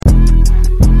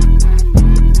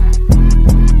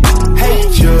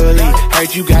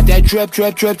if you got that drip,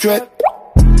 drip, drip, drip.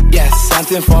 Yes,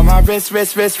 something for my wrist,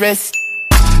 wrist, wrist, wrist.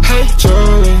 Hey,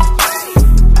 Julie.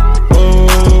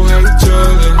 Oh, hey,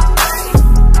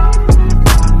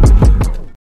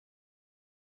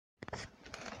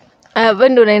 Julie.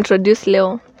 When do I introduce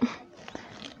Leo?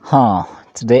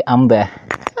 Today I'm the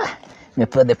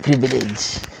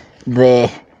privilege,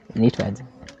 the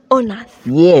honors.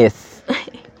 Yes,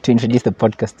 to introduce the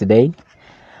podcast today.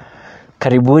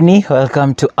 Karibuni,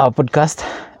 welcome to our podcast,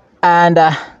 and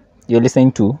you're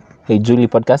listening to Hey Julie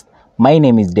podcast. My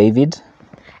name is David.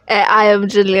 I am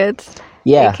Juliet,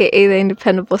 aka the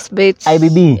independent boss bitch.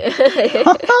 IBB.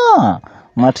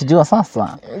 Mnatujua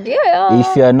sasa. Yeah.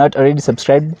 If you are not already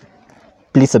subscribed,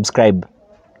 please subscribe.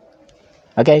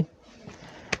 Okay.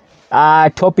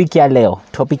 Topic ya leo.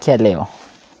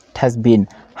 It has been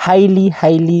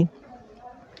highly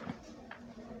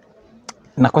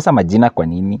nakosa majina kwa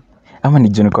nini? Ama ni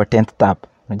juu niko 10th tap.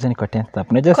 Unajua niko 10th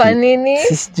tap. Unajua kwa nini?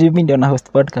 Sisi mimi ndio na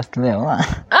host podcast leo.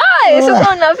 So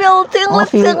gonna feel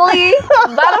tingly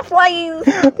butterflies.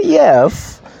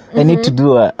 Yes. I need to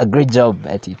do a great job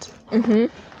at it.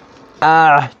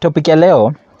 Topic ya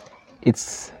leo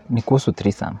ni kuhusu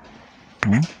threesome.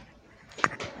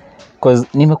 Cause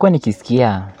nimekuwa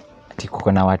nikisikia ati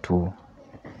kuko na watu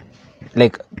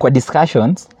like kwa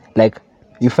discussions, like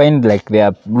you find like there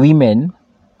are women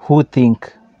who think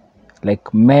like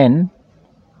men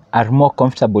are more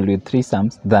comfortable with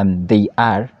threesomes than they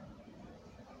are,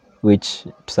 which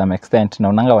to some extent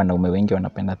naonanga wanaume wengi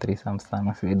wanapenda threesomes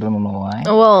sana. So I don't know why.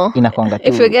 Well, inakwanga tu,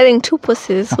 if you're getting two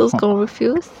pussies, who's gonna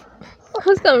refuse?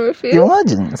 Who's gonna refuse? You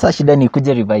imagine sasa shida ni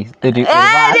kuja revise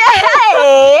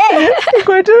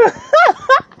kwa tu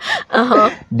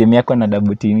demi yako na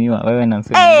dabutimiwa wewe na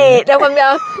msema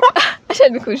nakwambia acha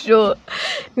nikushow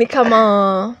ni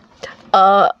kama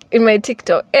in my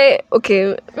TikTok. Okay,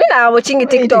 mimi na watching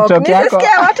TikTok.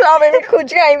 Nisikia watu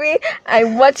wamekuja hivi. I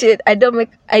watch it.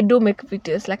 I do make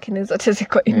videos lakini zote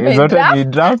ziko in my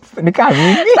drafts. Ni kama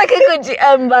mimi. Like kuji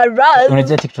embarrass.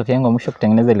 Unajua TikTok yangu mwisho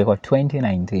kutengeneza ilikuwa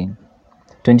 2019.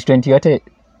 2020 yote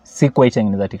sikuwa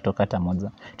itengeneza TikTok hata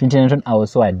moja. 2019 I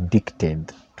was so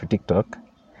addicted to TikTok.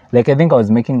 Like I think I was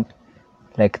making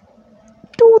like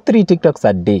 2-3 TikToks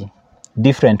a day,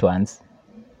 different ones.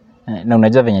 Na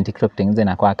unajua venye TikTok tengeneza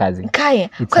inakuwa kazi.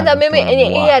 Kwanza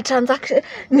mimi ya transaction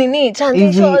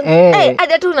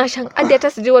hadi tu unashanga hadi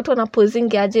hata sijui watu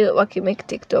wanaposing aje wakimake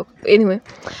TikTok. Anyway,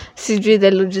 sijui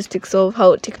the logistics of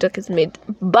how TikTok is made.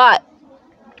 But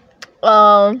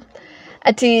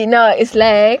ati now it's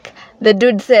like the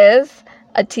dude says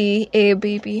ati, hey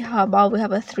baby, how about we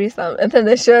have a threesome? And then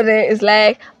the shorty is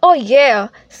like, oh yeah,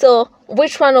 so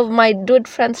which one of my dude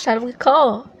friends shall we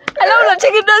call? I don't know,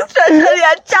 checking those friends,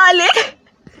 Charlie.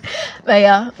 But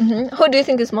yeah, who do you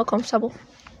think is more comfortable?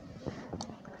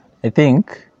 I think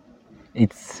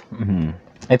it's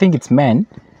men,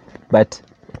 but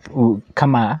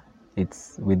kama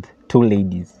it's with two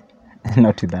ladies,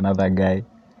 not with another guy.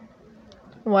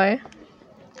 Why?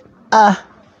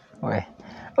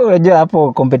 Unajua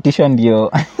hapo competition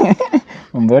ndio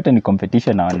mambo yote ni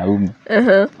competition na wanaume.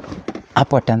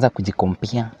 Hapo ataanza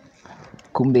kujikompia.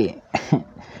 Kumbe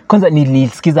kwanza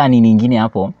nilisikiza nini nyingine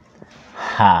hapo.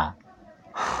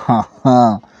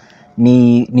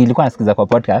 Nilikuwa nasikiza kwa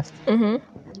podcast.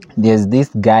 There's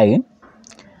this guy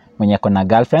mwenye ako na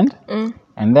girlfriend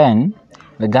and then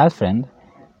the girlfriend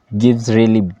gives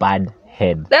really bad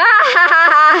head.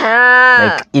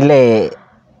 Like ile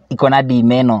iko na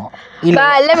dimeno. But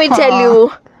let me tell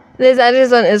you, there's a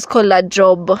reason it's called a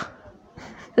job.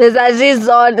 Let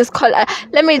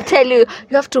me tell you,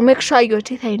 you have to make sure your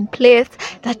teeth are in place,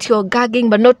 that you're gagging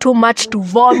but not too much to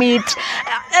vomit,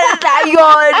 that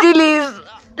you're really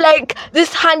like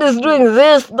this hand is doing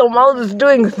this, the mouth is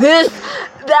doing this,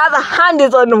 the other hand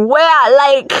is on where,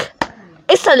 like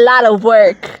it's a lot of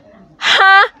work.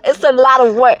 It's a lot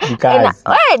of work.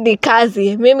 The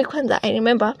kazi. Mimi kwanza, I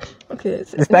remember. Okay,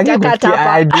 I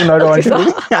do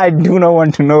not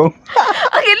want to know.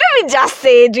 Okay, let me just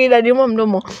say, Gina,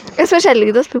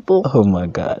 especially those people. Oh my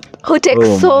God. Who take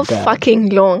fucking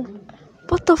long.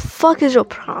 What the fuck is your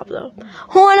problem?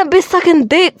 Who wanna be sucking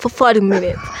dick for 40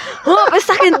 minutes? Who wanna be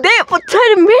sucking dick for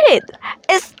 30 minutes?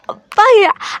 It's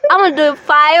fire. I'm gonna do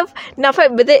 5. Now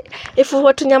 5, but if we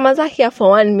were to nyamaza here for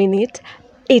 1 minute,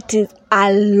 it is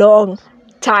a long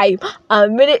time. A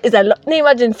minute is a long.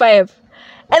 Imagine 5.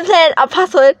 And then a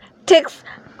person takes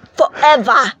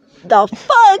forever. The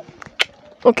fuck?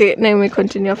 Okay, now we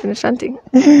continue. Finish chanting.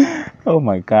 Oh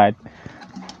my God.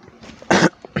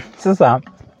 So,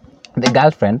 the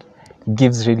girlfriend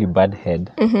gives really bad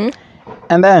head.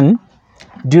 And then,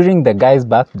 during the guy's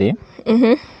birthday,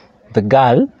 the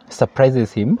girl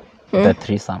surprises him the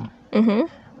threesome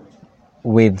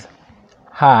with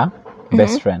her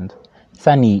best friend.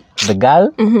 Sunny, the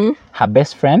girl, her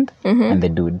best friend, and the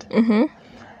dude.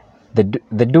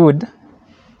 The dude,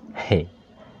 hey,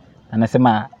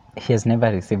 anasema he has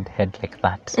never received head like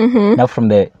that. Now from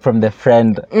the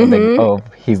friend of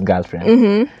his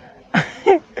girlfriend.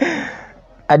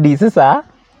 Adi sasa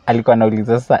alikuwa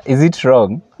anauliza sasa, is it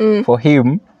wrong for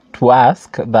him to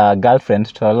ask the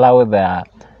girlfriend to allow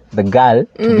the girl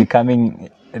to be coming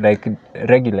like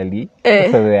regularly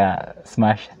for their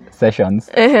smash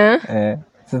sessions?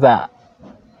 Sasa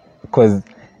because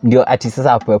ndio ati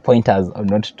sasa apewe pointers on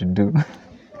what to do.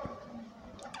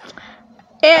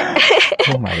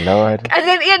 Oh my lord. And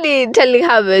then you're telling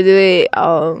her, by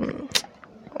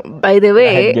the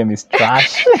way, that game is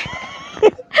trash.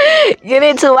 you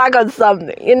need to work on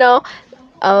something, you know.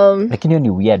 Lakini ni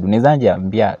weird. Unaweza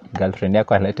ambia girlfriend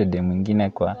yako alete dem mwingine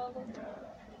kwa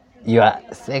your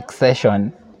sex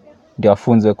session ndio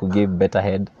afunzwe ku give better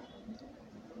head.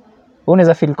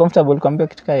 Unaweza feel comfortable kuambia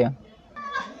kitu kaya?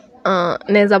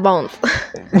 Neza bounce.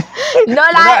 No,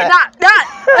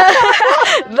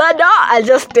 I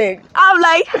just think I'm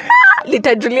like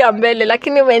litajulia mbele,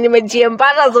 lakini when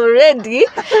nimejiembarrass already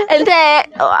and then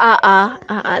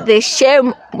the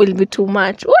shame will be too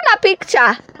much. Una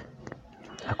picture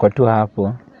ako tu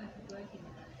hapo.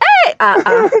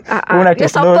 You're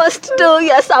supposed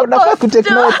to take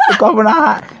notes kwa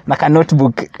na ka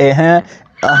notebook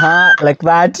like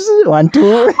that 1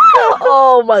 2.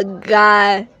 Oh my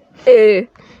god.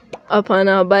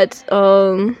 Apana, but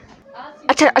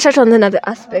I touch on another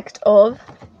aspect of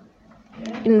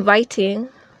inviting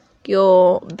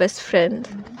your best friend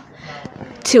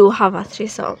to have a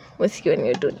threesome with you and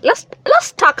your dude. Let's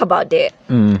talk about it.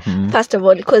 First of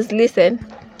all, because listen,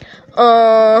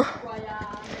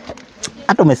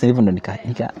 hata umesema hivyo ndo nika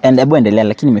and hebu endelea,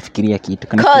 lakini nimefikiria kitu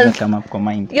kama kwa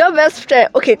mind. Your best friend,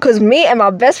 okay, because me and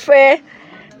my best friend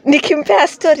nikimpea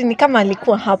story ni kama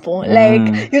alikuwa hapo,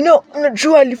 like you know,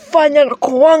 unajua alifanya na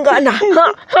kuanga na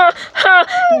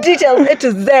details A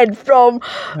to Z from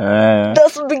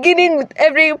the beginning with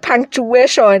every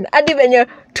punctuation hadi venye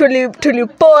tuli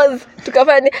pause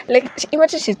tukafanya, like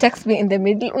imagine she texts me in the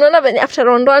middle, unaona venye after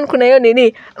round 1 kuna hiyo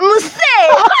nini mse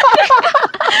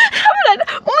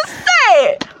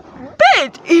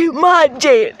bitch,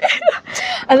 imagine.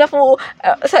 Alafu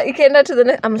so ikaenda to the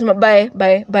next, amesema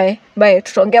bye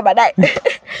tutaongea baadaye.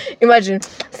 Imagine.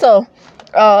 So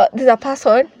there's a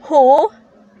person who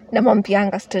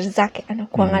namwambianga story zake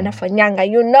anakuanga anafanyanga,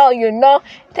 you know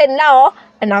then now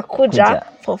anakuja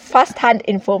for first hand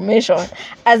information,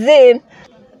 as in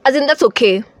that's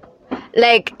okay.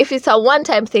 Like if it's a one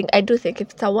time thing, I do think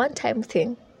if it's a one time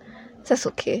thing, that's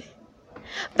okay.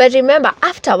 But remember,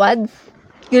 afterwards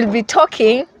you'll be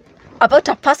talking about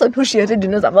a person who she already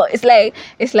knows about. It's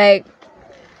like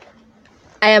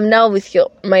I am now with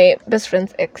my best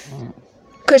friend's ex,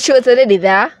 because she was already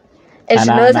there and she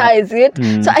knows how is it.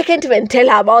 So I can't even tell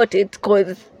her about it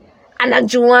because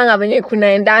anajuanga venye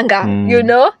kunaendanga, you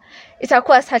know.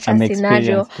 Itakuwa such a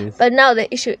scenario. But now the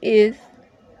issue is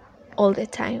all the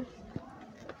time.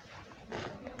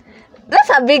 That's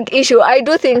a big issue. I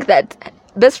do think that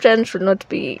best friends should not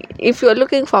be, if you're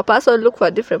looking for a person, look for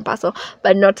a different person,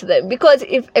 but not them, because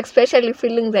if especially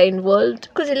feelings are involved,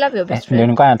 because you love your best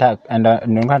friend. Ndio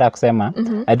nataka kusema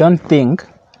I don't think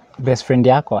best friend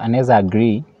yako anaweza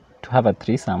agree to have a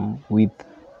threesome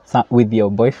with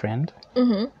your boyfriend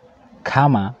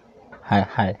kama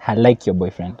I like your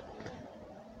boyfriend.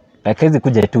 Like hizi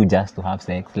kuja tu just to have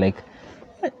sex, like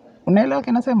unaelewa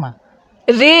kinasema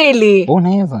really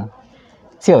unaweza.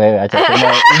 Sio wewe, acha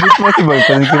sema. Is it possible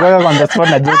because kidogo on the spot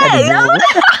na joke hadi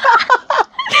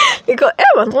niko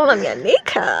mbona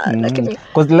mianika, lakini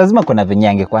because lazima kuna venye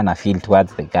angekuwa na feel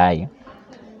towards the guy,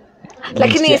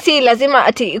 lakini si lazima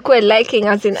ati ikuwe liking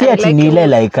as in si ati ni ile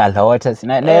like a lot,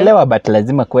 naelewa, but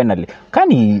lazima kuwe na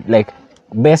kani like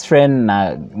best friend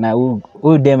na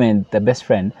who dem and the best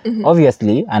friend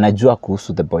obviously anajua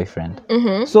kuhusu the boyfriend,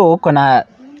 so kuna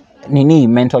nini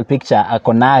mental picture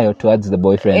ako nayo towards the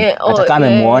boyfriend, hata kama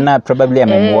amemuona probably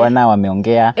amemuona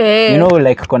wameongea, you know,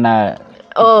 like kuna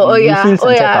you feel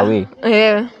some type away.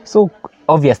 So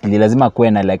obviously lazima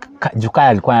kuwe na like jukaa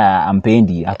alikuwa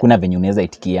ampendi, hakuna venye unaweza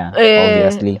itikia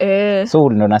obviously. So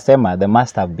ndo nasema there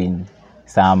must have been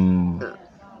some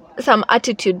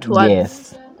attitude towards.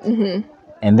 Yes.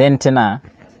 And then tena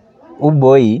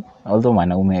boy, although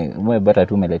mwanaume bata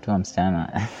tu umeletewa msichana.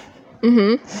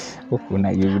 But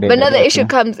now the issue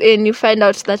comes in, you find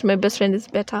out that my best friend is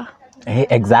better.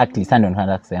 Exactly, sasa ndo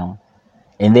nataka kusema.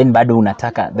 And then bado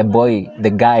unataka the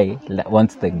guy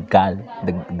wants the girl,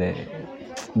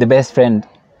 the best friend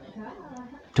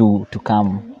to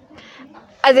come?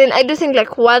 As in, I do think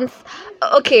like once,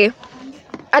 okay,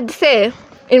 I'd say,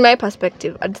 in my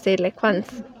perspective, I'd say like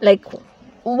once, like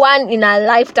one in a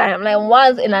lifetime, like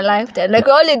once in a lifetime. Like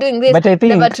we're only doing this, But I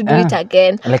think, never to do it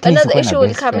again. like Another issue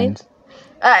will come in.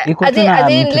 As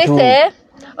in, listen,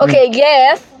 okay,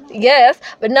 yes,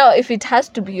 but now if it has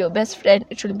to be your best friend,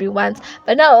 it should be once.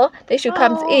 But now the issue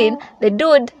comes in, the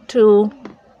dude to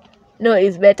know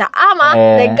is better.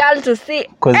 The girl to see,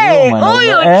 hey, who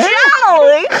you tell?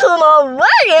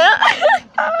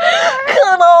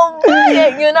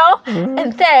 You know?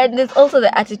 And then there's also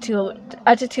the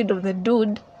attitude of the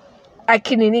dude.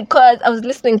 Because I was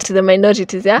listening to the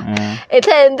minorities, and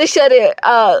then this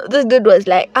dude was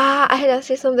like, I had a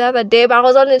threesome the other day, but I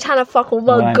was only trying to fuck with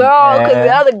one girl, because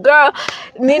the other girl,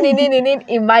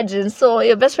 imagine. So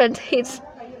your best friend hits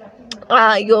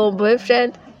your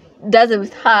boyfriend, does it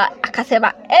with her,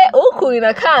 akasema, huku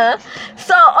inakaa.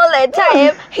 So all the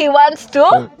time, he wants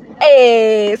to,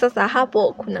 sasa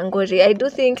hapo kuna ngori. I do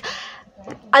think,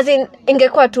 as in,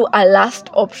 ingekuwa tu a last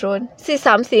option. See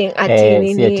something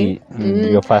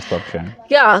your first option.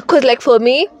 Yeah, because like for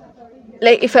me,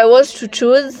 like if I was to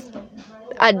choose,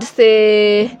 I'd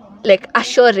say like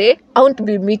Ashore, I want to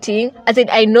be meeting. As in,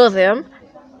 I know them.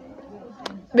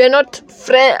 We are not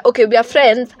friends. Okay, we are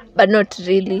friends, but not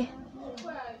really.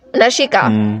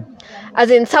 Nashika. As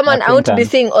in someone I want to be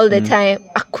seeing all the time.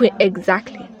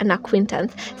 Exactly, an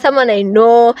acquaintance. Someone I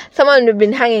know, someone we've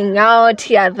been hanging out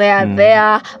here, there.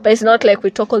 But it's not like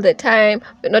we talk all the time.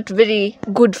 We're not very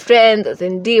good friends, as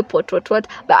in deep, what. But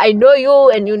I know you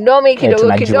and you know me,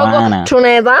 kidogo.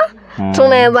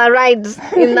 Tunaweza ride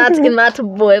in that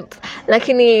boat.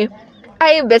 Lakini,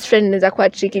 I best friend inaweza kuwa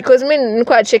tricky. Because me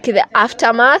nikuwa tricky the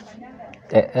aftermath.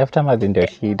 Aftermath in the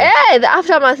shit. The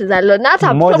aftermath is a lot. Not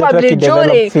probably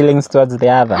during feelings towards the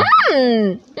other.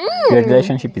 Your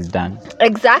relationship is done.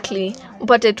 Exactly.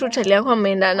 Upate tu chali yako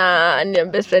ameenda na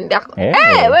best friend yako.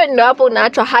 Wewe ndio hapo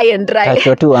unaachwa high and dry. That's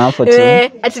what you want for two.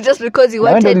 It's just because you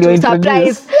wanted to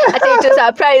surprise.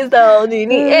 The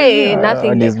nini.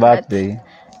 Nothing on his like birthday.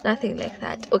 that. Nothing like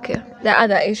that. Okay. The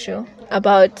other issue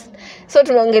about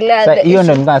tunaongelea the issue.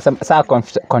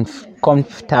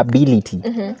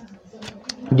 Comfortability.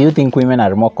 Do you think women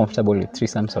are more comfortable with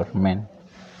threesomes or men?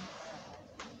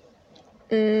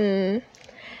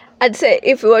 I'd say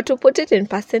if we were to put it in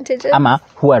percentages.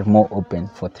 Who are more open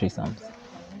for threesomes?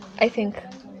 I think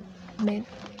men.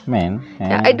 Men?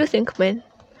 Yeah, I do think men.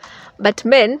 But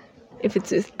men, if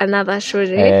it's with another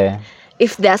shorty,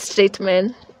 if they're straight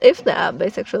men, if they are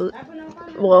bisexual,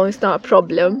 well, it's not a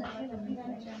problem.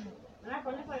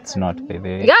 It's not,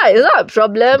 baby. Yeah, it's not a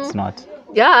problem. It's not.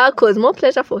 Yeah, because more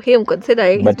pleasure for him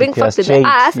considering he's being fucked in the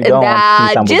ass and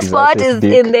the G-spot is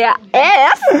in their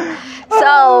ass.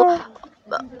 So,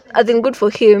 as in good for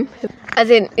him. As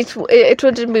in, it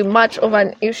wouldn't be much of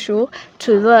an issue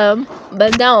to them.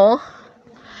 But now,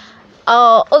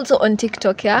 also on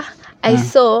TikTok, I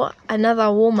saw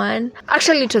another woman.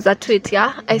 Actually, it was a tweet,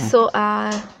 I saw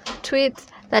a tweet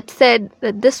that said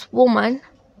that this woman,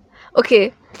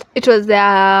 okay, it was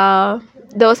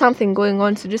there was something going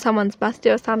on to do someone's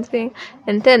birthday or something,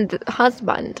 and then the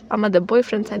husband, the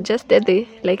boyfriend suggested he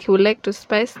would like to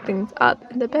spice things up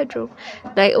in the bedroom.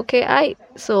 Like, okay,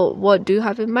 so what do you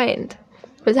have in mind?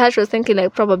 Because she was thinking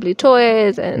like probably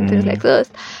toys and things like this.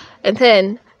 And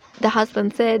then the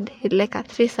husband said he'd like a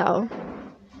threesome.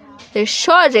 The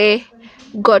shorty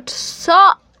got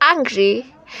so angry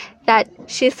that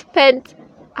she spent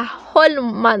a whole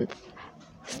month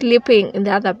sleeping in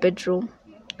the other bedroom.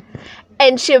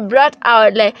 And she brought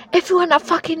out like, if you wanna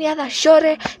fuck any other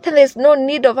shorty, then there's no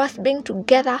need of us being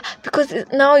together because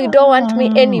now you don't want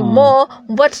me anymore.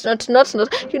 But not.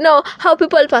 You know how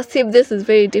people perceive this is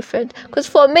very different. Because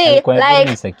for me, like,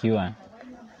 insecure.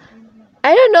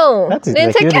 I don't know. That's the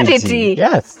insecurity.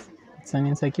 Yes, it's an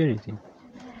insecurity.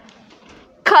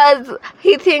 Because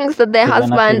he thinks that the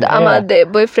husband, the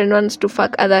boyfriend wants to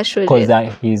fuck other shorties.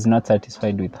 Because he's not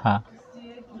satisfied with her.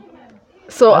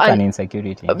 So that's an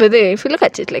insecurity. But then, if you look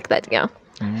at it like that,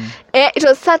 it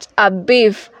was such a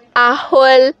beef. A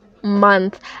whole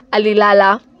month,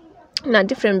 alilala in a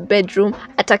different bedroom,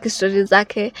 ataki stories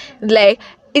zake. Like,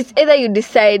 it's either you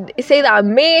decide, it's either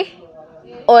me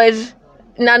or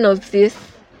none of this.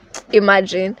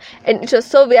 Imagine. And it was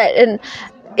so weird. And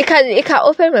it can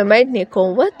open my mind,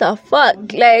 Nico. What the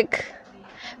fuck? Like,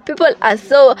 people are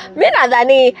so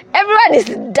everyone is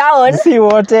down. See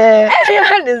what?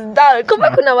 Everyone is down.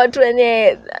 Kuna watu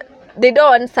wenye they don't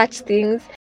want such things.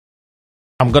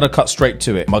 I'm gonna cut straight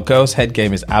to it. My girl's head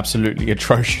game is absolutely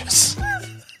atrocious.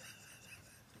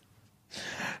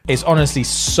 It's honestly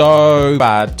so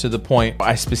bad to the point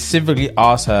I specifically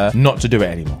asked her not to do it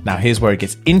anymore. Now, here's where it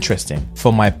gets interesting.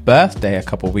 For my birthday a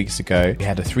couple of weeks ago, we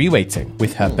had a three-way thing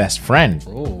with her best friend.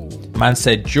 Man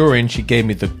said during, she gave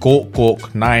me the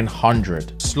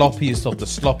gawkgawk-900. Sloppiest of the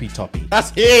sloppy toppy.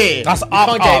 That's it. That's you up.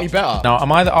 Can't get any better. Now,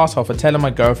 am I the arsehole for telling my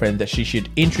girlfriend that she should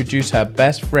introduce her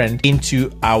best friend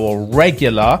into our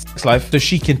regular life so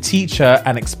she can teach her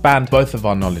and expand both of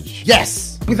our knowledge?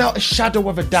 Yes, without a shadow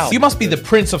of a doubt. You must be the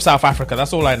Prince of South Africa.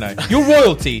 That's all I know. You're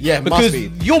royalty. Yeah, because must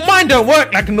be. your mind don't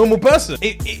work like a normal person.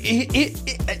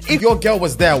 If your girl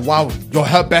was there while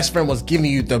her best friend was giving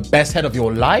you the best head of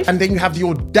your life, and then you have the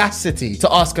audacity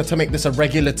to ask her to make this a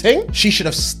regular thing, she should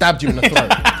have stabbed you in the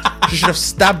throat. She should have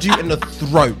stabbed you in the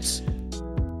throat.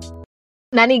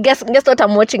 Nani, guess what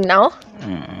I'm watching now?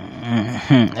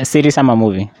 A series or a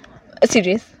movie? A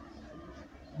series.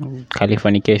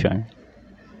 Californication.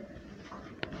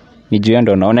 Ni juu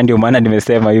ndo naona ndio maana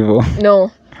nimesema hivyo.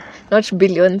 No, not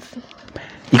billions.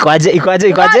 Ikoaje?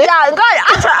 God,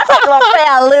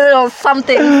 a little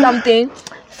something.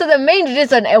 So the main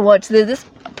reason I watched, there's this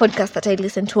podcast that I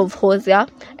listened to of Hosea,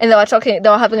 and they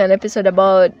were having an episode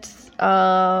about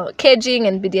caging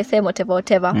and BDSM,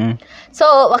 whatever. So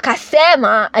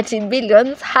wakasema ati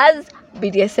Billions has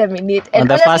BDSM in it, and on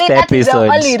the honestly, first that is the episode,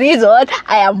 only reason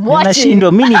I am watching.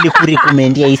 Nashindo mimi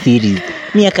nilikurekomendia hii series.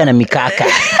 Miaka na mikaka.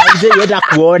 Haijaenda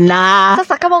kuona.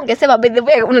 Sasa kama ungesema by the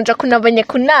way unajua kuna venye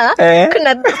kuna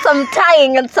some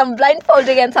tying and some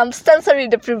blindfolding and some sensory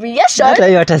deprivation.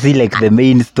 Hata see like the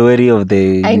main story of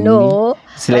the I know.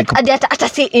 It's like hata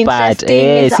see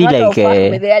interesting. see like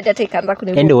hata ikaanza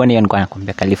kunivuta. Endo one nilikuwa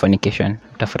nakwambia Californication.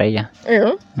 Utafurahia.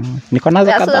 Niko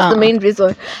nazo kadhaa. That's the main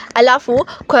reason. Alafu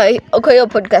kwa hiyo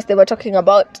podcast they were talking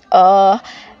about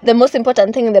the most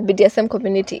important thing in the BDSM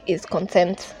community is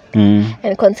consent.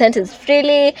 And consent is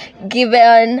freely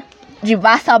given,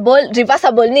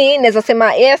 reversible ni naweza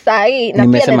sema yes ai na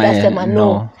pia naweza sema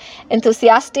no.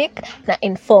 Enthusiastic na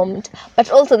informed.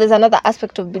 But also there's another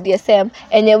aspect of BDSM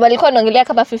and walikuwa wanaongelea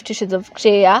kama 50 Shades of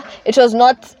Grey. It was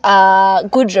not a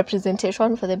good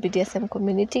representation for the BDSM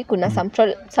community. Kuna some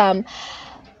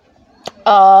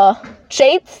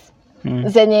traits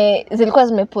zenye zilikuwa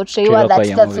zimeportraywa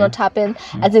that's not happened,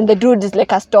 as in the dude is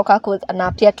like a stalker cause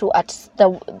anaapia to at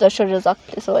the shoulders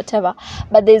workplace or whatever,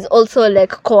 but there's also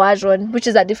like coercion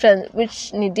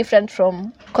which ni different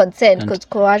from consent, because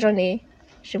coercion is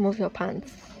remove your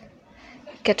pants,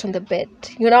 get on the bed,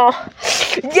 you know.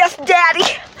 Yes daddy,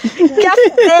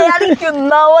 you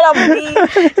know what I mean.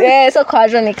 Yeah, so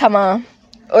coercion ni kama,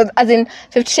 as in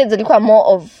 50 Shades ilikuwa more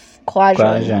of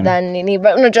coercion than nini,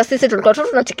 but unajua sisi tulikuwa tu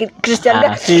tunachiki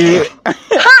Christian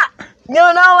you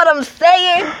know what I'm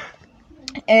saying.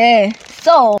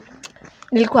 So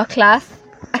nilikuwa class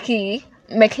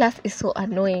my class is so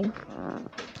annoying.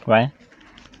 Why?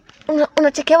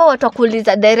 Unachekewa watu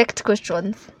wakuuliza direct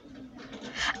questions,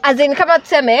 as in kama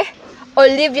tuseme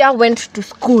Olivia went to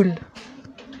school.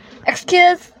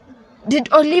 Excuse, did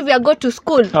Olivia go to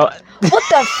school? What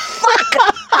the fuck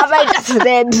have I just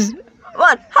said?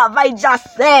 What have I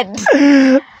just said?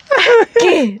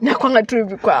 Okay, nakwanga tu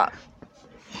hivi kwa.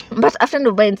 But after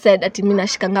Nobine said ati mimi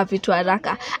nashikanga vitu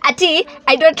haraka. Ati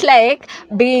I don't like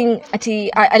being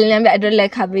aliniambia I don't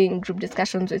like having group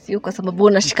discussions with you kwa sababu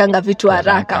unashikanga vitu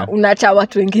haraka. Unaacha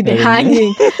watu wengine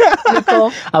hanging.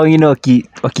 Au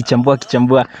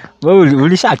wakichambua. Wewe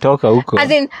ulishatoka huko.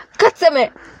 As in,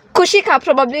 kaseme kushika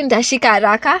probably nitashika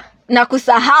haraka na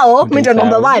kusahau mimi ndo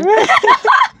number 1.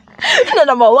 No,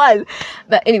 number 1.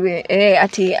 But anyway,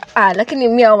 lakini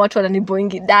mimi hao watu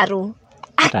wananiboingi daru.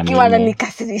 Akiwa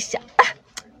ananikasirisha.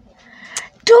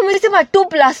 Tumesema 2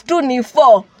 + 2 ni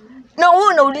 4. Na wewe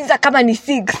unauliza kama ni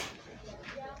 6.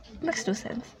 Makes no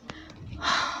sense.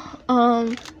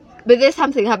 But there's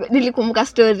something happened. Nilikumbuka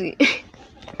story.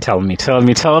 Tell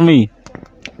me.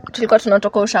 Tulikuwa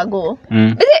tunatoka ushago.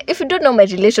 But if you don't know my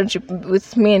relationship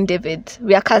with me and David,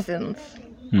 we are cousins.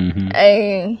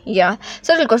 Yeah.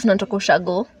 So tulikuwa tunatoka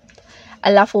ushago.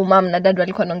 Alafu mom na dad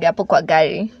walikuwa wanaongea hapo kwa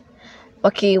gari.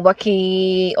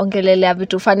 Wakiongelelea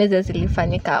vitu fani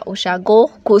zilifanyika ushago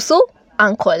kuhusu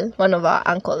uncle, one of our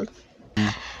uncles.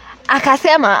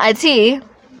 Akasema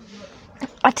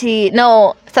ati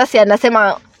no, sasa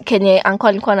anasema kenye uncle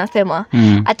alikuwa anasema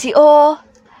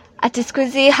ati siku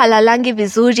hizi halalangi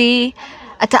vizuri,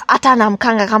 hata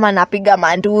namkanga kama napiga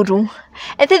manduru.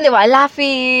 And then they were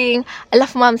laughing.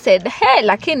 Alafu mom said, hey,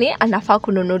 lakini anafaa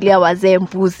kununulia wazee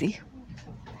mbuzi.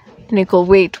 Niko,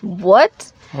 wait, what?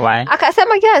 Why?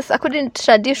 Akasema yes, according to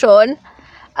tradition,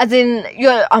 as in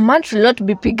a man should not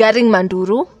be pigaring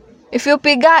manduru. If you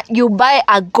piga, you buy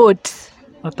a goat.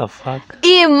 What the fuck?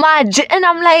 Imagine. And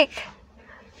I'm like,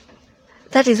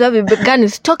 That is why we began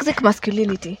with toxic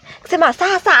masculinity. Sema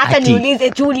sasa hata Ati. niulize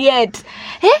Juliet.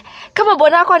 Kama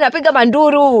bwanako anapiga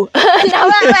manduru. Na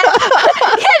wewe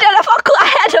yeye ndo anafaa kuwa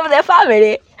head of the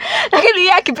family. Lakini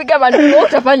yeye akipiga manduru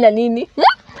utafanya nini?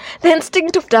 The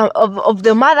instinct of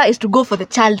the mother is to go for the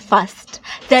child first.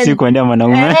 Then Si kuendea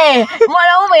mwanaume.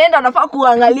 Mwanaume yeye ndo anafaa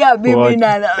kuangalia bibi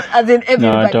na as in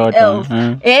everybody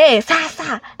else.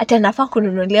 Sasa ati anafaa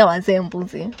kununulia wazee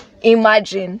mbuzi.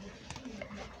 Imagine.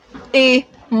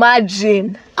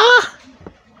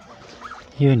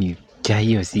 Hiyo ni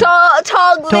hiyo si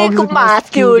toxic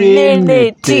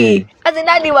masculinity. As in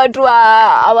nani watu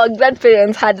wa our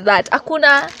grandparents had that.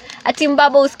 Hakuna ati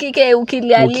mbaba usikike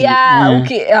ukilialia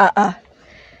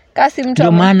kasi mtu.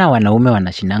 Ndio maana wanaume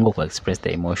wanashindango ku express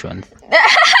the emotions.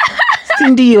 Si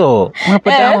ndio?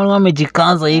 Unapata wanaume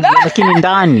wamejikaza hivi lakini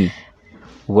ndani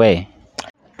we.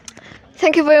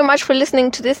 Thank you very much for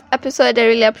listening to this episode. I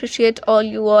really appreciate all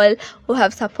you all who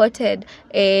have supported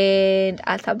and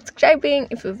are subscribing.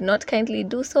 If you've not, kindly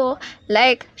do so.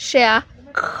 Like, share,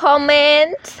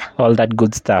 comment. All that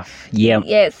good stuff. Yeah.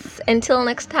 Yes. Until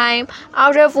next time.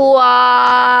 Au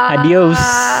revoir. Adios.